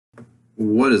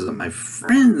What is it, my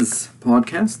friends?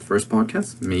 Podcast? First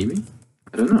podcast? Maybe?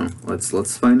 I don't know.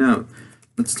 Let's find out.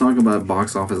 Let's talk about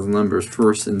box office numbers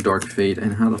first in Dark Fate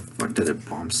and how the fuck did it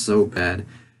bomb so bad.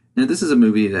 Now this is a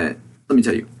movie that, let me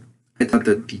tell you, I thought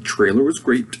that the trailer was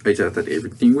great. I thought that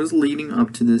everything was leading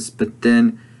up to this, but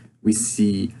then we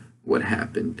see what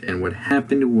happened. And what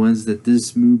happened was that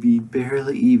this movie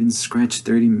barely even scratched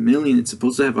 30 million. It's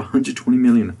supposed to have 120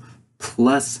 million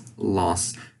plus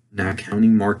loss, not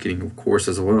counting marketing, of course,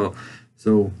 as well.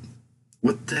 So,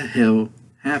 what the hell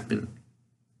happened?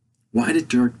 Why did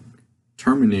Dark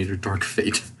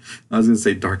Fate? I was gonna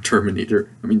say Dark Terminator.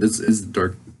 I mean, this is the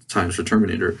dark times for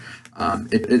Terminator.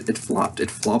 It flopped. It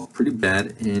flopped pretty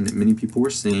bad, and many people were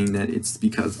saying that it's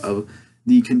because of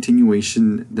the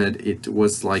continuation. That it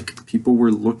was like people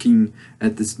were looking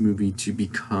at this movie to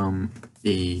become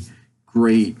a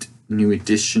great new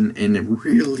addition and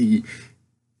really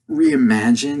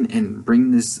reimagine and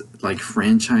bring this like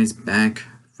franchise back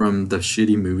from the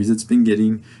shitty movies it's been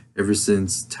getting ever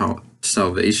since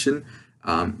Salvation.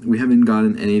 We haven't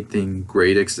gotten anything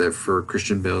great except for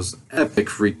Christian Bale's epic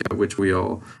freak out, which we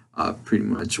all pretty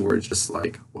much were just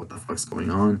like, what the fuck's going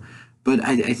on? But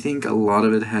I think a lot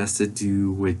of it has to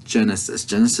do with Genesis.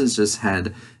 Genesis just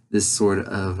had this sort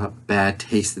of bad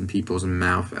taste in people's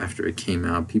mouth after it came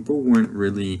out. People weren't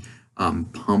really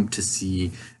pumped to see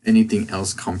anything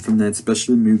else come from that,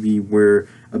 especially a movie where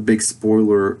a big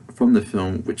spoiler from the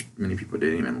film, which many people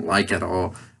didn't even like at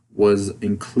all, was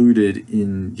included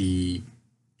in the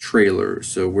trailer.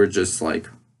 So we're just like,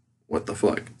 what the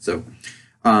fuck? So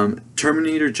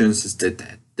Terminator Genesis did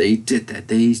that. They did that.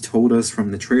 They told us from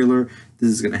the trailer this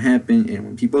is gonna happen, and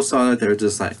when people saw that, they were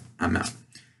just like, I'm out.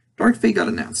 Dark Fate got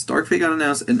announced. Dark Fate got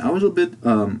announced, and I was a bit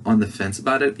on the fence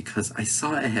about it because I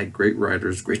saw it had great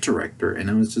writers, great director, and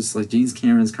I was just like, James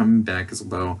Cameron's coming back as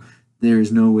well.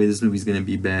 There's no way this movie's gonna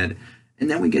be bad.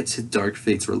 And then we get to Dark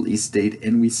Fate's release date,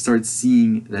 and we start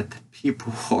seeing that the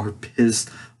people are pissed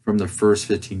from the first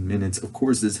 15 minutes. Of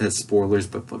course, this has spoilers,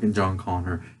 but fucking John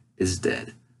Connor is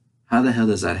dead. How the hell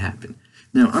does that happen?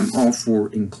 Now, I'm all for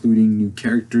including new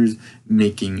characters,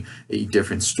 making a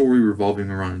different story revolving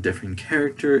around a different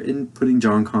character, and putting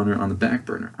John Connor on the back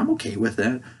burner. I'm okay with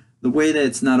that. The way that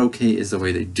it's not okay is the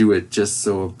way they do it, just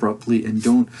so abruptly, and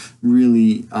don't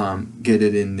really get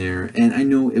it in there. And I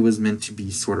know it was meant to be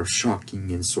sort of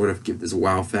shocking and sort of give this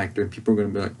wow factor, and people are going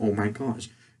to be like, oh my gosh,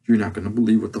 you're not going to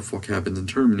believe what the fuck happens in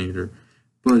Terminator.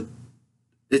 But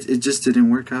it just didn't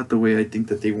work out the way I think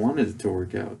that they wanted it to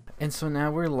work out. And so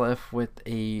now we're left with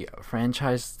a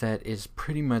franchise that is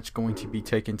pretty much going to be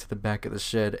taken to the back of the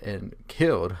shed and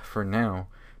killed for now,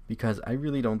 because I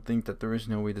really don't think that there is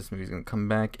no way this movie is going to come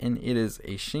back. And it is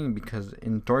a shame, because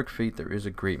in Dark Fate there is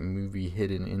a great movie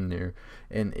hidden in there,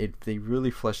 and if they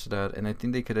really fleshed it out, and I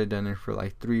think they could have done it for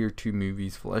like 3 or 2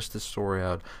 movies, flesh the story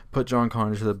out, put John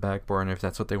Connor to the back burner if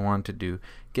that's what they wanted to do,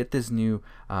 get this new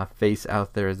face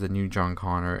out there as the new John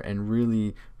Connor, and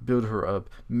really build her up,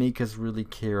 make us really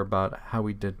care about how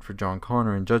we did for John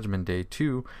Connor in Judgment Day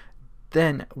 2,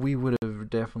 then we would have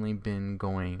definitely been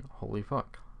going, holy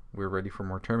fuck, we're ready for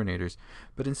more Terminators.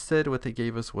 But instead what they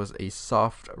gave us was a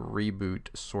soft reboot,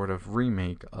 sort of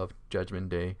remake of Judgment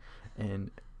Day,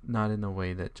 and not in the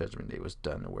way that Judgment Day was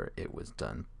done, where it was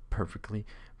done perfectly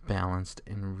balanced,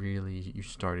 and really you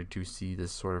started to see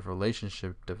this sort of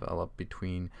relationship develop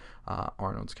between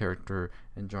Arnold's character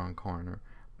and John Connor.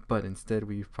 But instead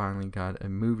we finally got a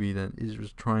movie that is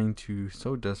just trying to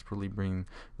so desperately bring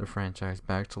the franchise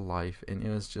back to life, and it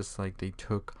was just like they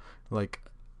took like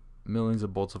millions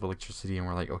of bolts of electricity and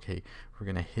we're like, okay, we're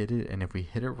gonna hit it, and if we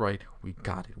hit it right, we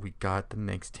got it. We got the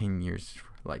next 10 years,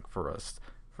 like, for us,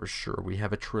 for sure. We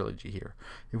have a trilogy here.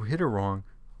 If we hit it wrong,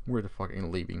 we're the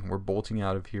fucking leaving. We're bolting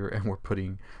out of here, and we're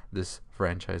putting this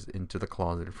franchise into the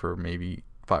closet for maybe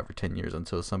 5 or 10 years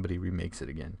until somebody remakes it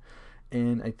again.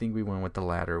 And I think we went with the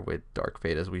latter with Dark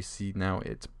Fate. As we see now,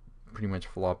 it's pretty much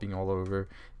flopping all over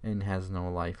and has no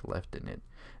life left in it.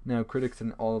 Now, critics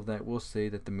and all of that will say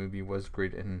that the movie was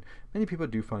great, and many people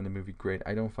do find the movie great.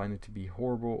 I don't find it to be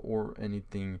horrible or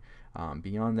anything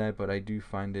beyond that, but I do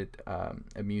find it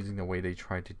amusing the way they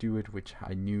tried to do it, which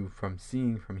I knew from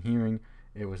seeing, from hearing,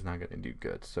 it was not going to do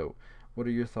good. So what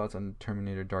are your thoughts on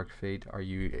Terminator Dark Fate? Are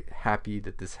you happy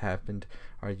that this happened?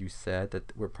 Are you sad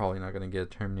that we're probably not going to get a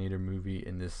Terminator movie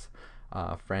in this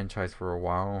franchise for a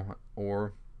while?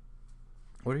 Or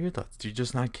what are your thoughts? Do you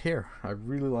just not care? I'd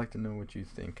really like to know what you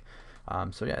think.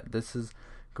 So yeah, this is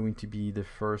going to be the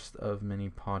first of many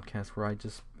podcasts where I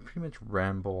just pretty much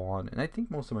ramble on. And I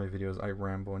think most of my videos I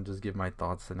ramble and just give my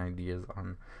thoughts and ideas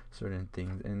on certain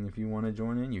things. And if you want to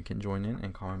join in, you can join in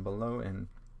and comment below. And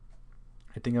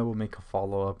I think I will make a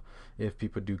follow-up if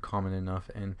people do comment enough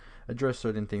and address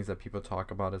certain things that people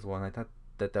talk about as well. And I thought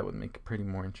that would make a pretty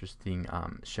more interesting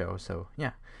show. So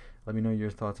yeah, let me know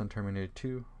your thoughts on Terminator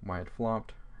 2, why it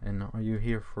flopped, and are you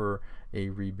here for a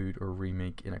reboot or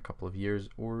remake in a couple of years,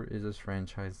 or is this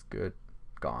franchise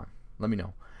gone? Let me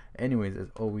know. Anyways, as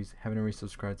always, haven't already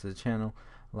subscribed to the channel,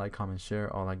 like, comment,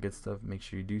 share, all that good stuff. Make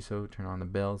sure you do so. Turn on the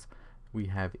bells. We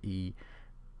have a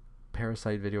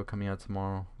Parasite video coming out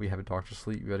tomorrow. We have a Doctor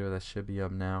Sleep video that should be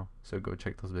up now, so go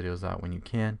check those videos out when you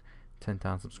can.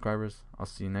 10,000 subscribers. I'll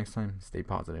see you next time. Stay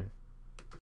positive.